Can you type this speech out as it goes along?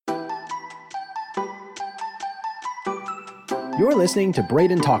You're listening to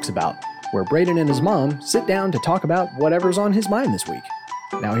Braden Talks About, where Braden and his mom sit down to talk about whatever's on his mind this week.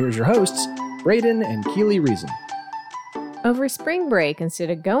 Now here's your hosts, Braden and Keely Reason. Over spring break, instead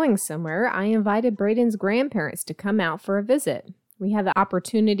of going somewhere, I invited Braden's grandparents to come out for a visit. We had the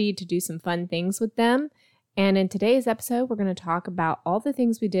opportunity to do some fun things with them, and in today's episode, we're going to talk about all the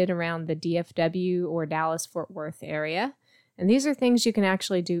things we did around the DFW or Dallas-Fort Worth area. And these are things you can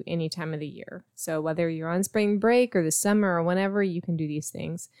actually do any time of the year. So whether you're on spring break or the summer or whenever, you can do these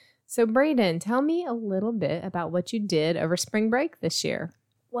things. So Braden, tell me a little bit about what you did over spring break this year.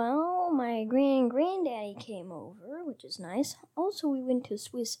 Well, my granddaddy came over, which is nice. Also, we went to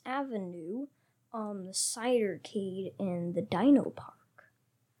Swiss Avenue, the Cidercade, and the Dino Park.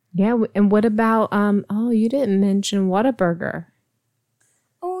 Yeah, and what about, you didn't mention Whataburger.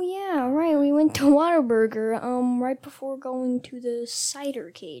 Oh, yeah, right, we went to Whataburger, right before going to the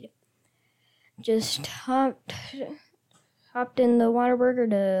Cidercade. Just hopped in the Whataburger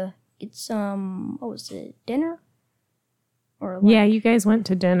to get some, dinner? Or lunch? Yeah, you guys went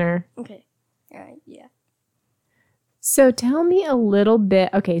to dinner. Okay, alright, yeah. So tell me a little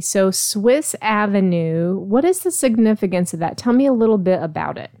bit, so Swiss Avenue, what is the significance of that? Tell me a little bit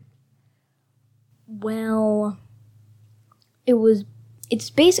about it. Well, it's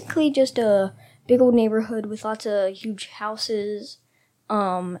basically just a big old neighborhood with lots of huge houses,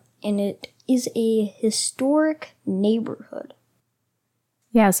 and it is a historic neighborhood.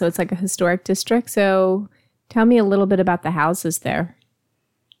 Yeah, so it's like a historic district. So tell me a little bit about the houses there.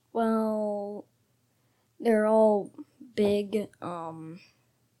 Well, they're all big,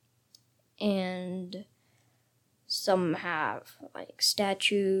 and some have, like,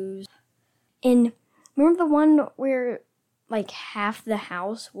 statues. And remember the one where, like, half the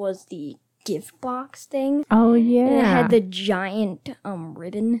house was the gift box thing? Oh, yeah. And it had the giant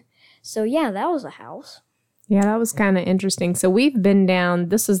ribbon. So, yeah, that was a house. Yeah, that was kind of interesting. So we've been down,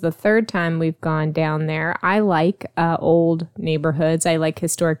 this is the third time we've gone down there. I like old neighborhoods. I like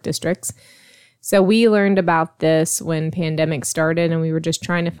historic districts. So we learned about this when pandemic started, and we were just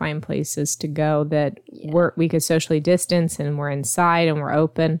trying to find places to go that we could socially distance and we're inside and we're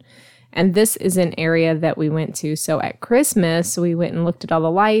open. And this is an area that we went to. So at Christmas, we went and looked at all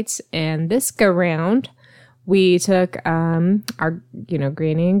the lights. And this go round, we took our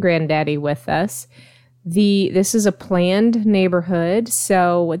granny and granddaddy with us. This is a planned neighborhood.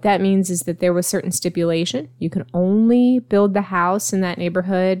 So what that means is that there was certain stipulation. You can only build the house in that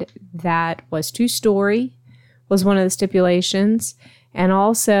neighborhood that was 2-story, was one of the stipulations. And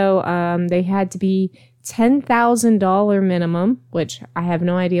also they had to be $10,000 minimum, which I have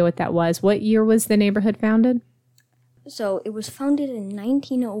no idea what that was. What year was the neighborhood founded? So it was founded in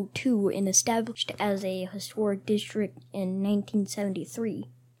 1902 and established as a historic district in 1973.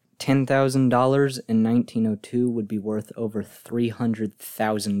 $10,000 in 1902 would be worth over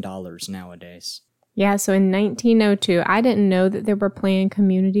 $300,000 nowadays. Yeah, so in 1902, I didn't know that there were planned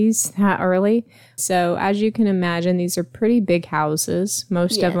communities that early. So as you can imagine, these are pretty big houses.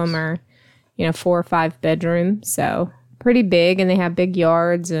 Most of them are 4 or 5 bedrooms, so pretty big, and they have big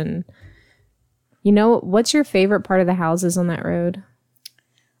yards. And what's your favorite part of the houses on that road?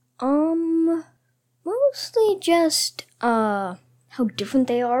 Mostly just how different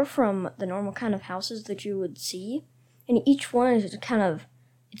they are from the normal kind of houses that you would see, and each one is kind of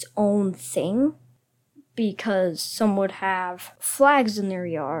its own thing. Because some would have flags in their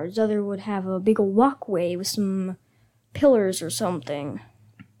yards, other would have a big walkway with some pillars or something.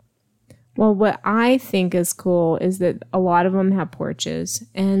 Well, what I think is cool is that a lot of them have porches,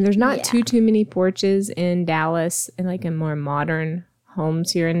 and there's not too many porches in Dallas, and like in more modern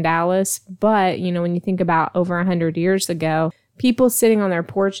homes here in Dallas. But, when you think about over 100 years ago, people sitting on their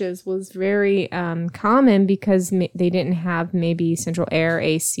porches was very common because they didn't have maybe central air,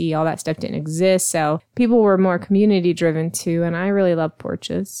 AC, all that stuff didn't exist. So people were more community driven too, and I really love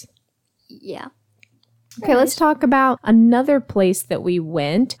porches. Yeah. Okay, let's talk about another place that we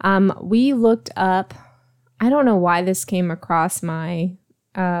went. We looked up, I don't know why this came across my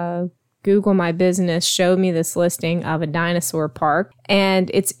Google My Business, showed me this listing of a dinosaur park,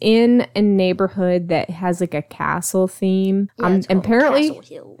 and it's in a neighborhood that has like a castle theme. It's called Castle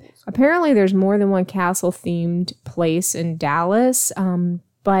Hills. Apparently there's more than one castle themed place in Dallas,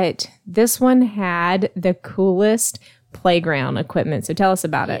 but this one had the coolest playground equipment. So tell us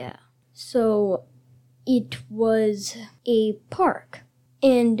about it. Yeah. So it was a park.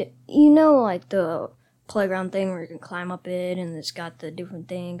 And like the playground thing where you can climb up it and it's got the different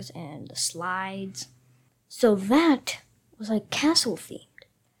things and the slides. So that was like castle themed.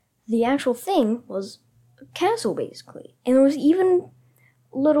 The actual thing was a castle basically. And there was even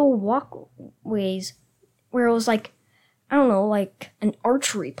little walkways where it was like I don't know, like an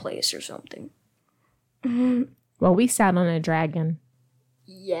archery place or something. Well, we sat on a dragon.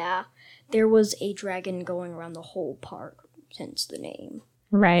 Yeah, there was a dragon going around the whole park, hence the name.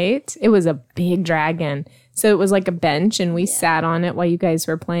 Right? It was a big dragon. So it was like a bench, and we sat on it while you guys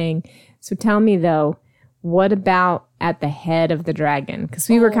were playing. So tell me, though, what about at the head of the dragon? Because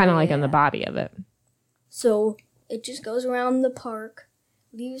we were kind of like on the body of it. So it just goes around the park,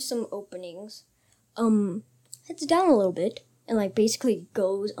 leaves some openings, heads down a little bit, and like basically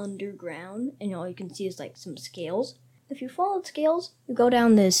goes underground, and all you can see is like some scales. If you follow the scales, you go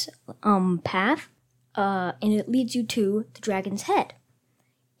down this path, and it leads you to the dragon's head.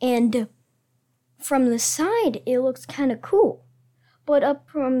 And from the side, it looks kind of cool. But up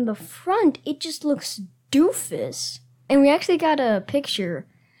from the front, it just looks doofus. And we actually got a picture.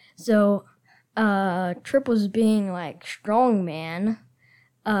 So, Trip was being like strongman.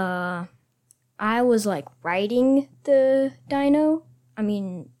 I was like riding the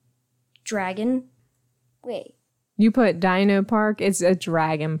dragon. Wait. You put Dino Park? It's a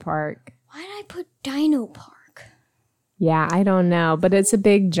dragon park. Why did I put Dino Park? Yeah, I don't know, but it's a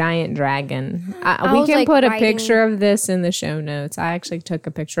big giant dragon. We was, can like, put a riding- picture of this in the show notes. I actually took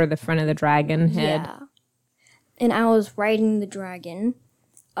a picture of the front of the dragon head. Yeah. And I was riding the dragon.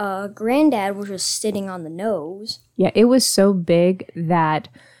 Granddad was just sitting on the nose. Yeah, it was so big that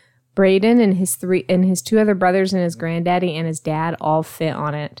Braden and his two other brothers and his granddaddy and his dad all fit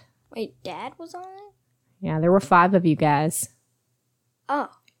on it. Wait, Dad was on it? Yeah, there were 5 of you guys. Oh.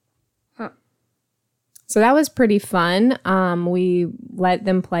 So that was pretty fun. We let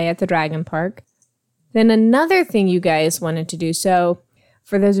them play at the Dragon Park. Then another thing you guys wanted to do. So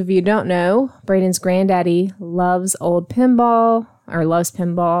for those of you who don't know, Braden's granddaddy loves pinball,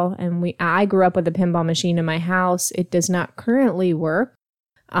 and I grew up with a pinball machine in my house. It does not currently work,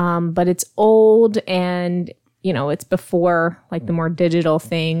 but it's old and it's before like the more digital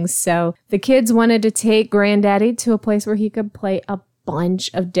things. So the kids wanted to take granddaddy to a place where he could play a bunch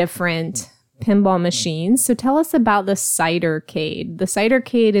of different pinball machines. So tell us about the Cidercade. The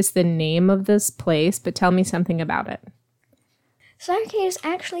Cidercade is the name of this place, but tell me something about it. Cidercade is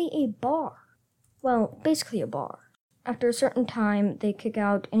actually a bar. Well, basically a bar. After a certain time, they kick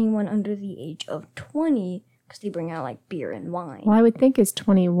out anyone under the age of 20 because they bring out like beer and wine. Well, I would think it's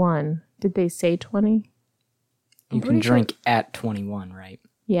 21. Did they say 20? You can drink at 21, right?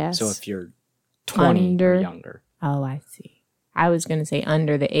 Yes. So if you're 20 or younger. Oh, I see. I was going to say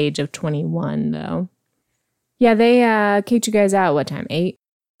under the age of 21, though. Yeah, they kicked you guys out, what time, 8?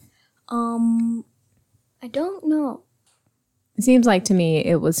 I don't know. It seems like to me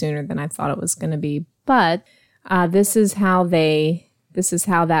it was sooner than I thought it was going to be. But this is how that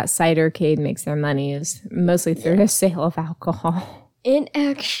Cidercade makes their money, is mostly through the sale of alcohol. And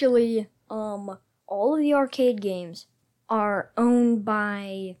actually, all of the arcade games are owned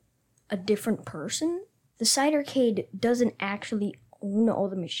by a different person. The Cidercade doesn't actually own all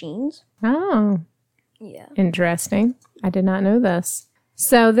the machines. Oh, Yeah. interesting. I did not know this.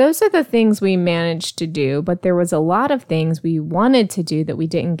 So those are the things we managed to do, but there was a lot of things we wanted to do that we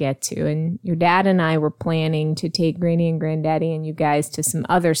didn't get to. And your dad and I were planning to take Granny and Granddaddy and you guys to some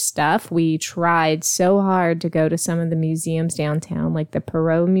other stuff. We tried so hard to go to some of the museums downtown, like the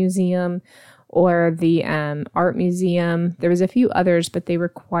Perot Museum or the art museum. There was a few others, but they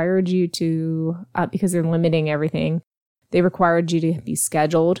required you to, because they're limiting everything, they required you to be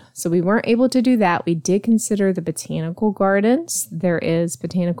scheduled. So we weren't able to do that. We did consider the botanical gardens. There is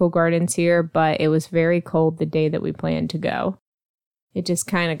botanical gardens here, but it was very cold the day that we planned to go. It just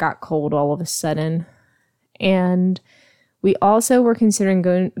kind of got cold all of a sudden. And we also were considering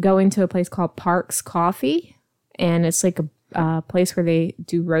going to a place called Parks Coffee. And it's like a place where they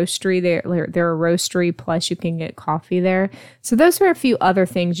do roastery. They're a roastery, plus you can get coffee there. So those are a few other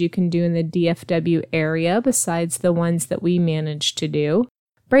things you can do in the DFW area besides the ones that we managed to do.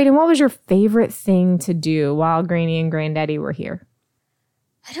 Braden, what was your favorite thing to do while Granny and Granddaddy were here?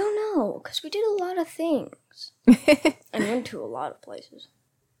 I don't know, because we did a lot of things. And went to a lot of places.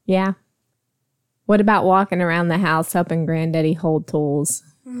 Yeah. What about walking around the house helping Granddaddy hold tools?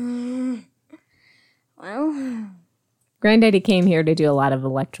 Well, Granddaddy came here to do a lot of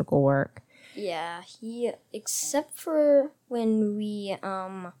electrical work. yeah, except for when we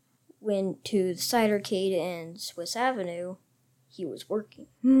went to the Cidercade and Swiss Avenue, he was working.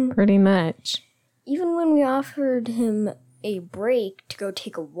 Pretty much. Even when we offered him a break to go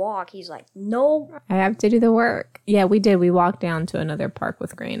take a walk, he's like, no. I have to do the work. Yeah, we did. We walked down to another park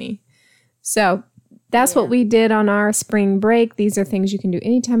with Granny. So that's what we did on our spring break. These are things you can do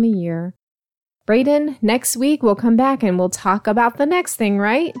any time of year. Braden, next week we'll come back and we'll talk about the next thing,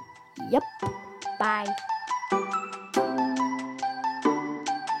 right? Yep. Bye.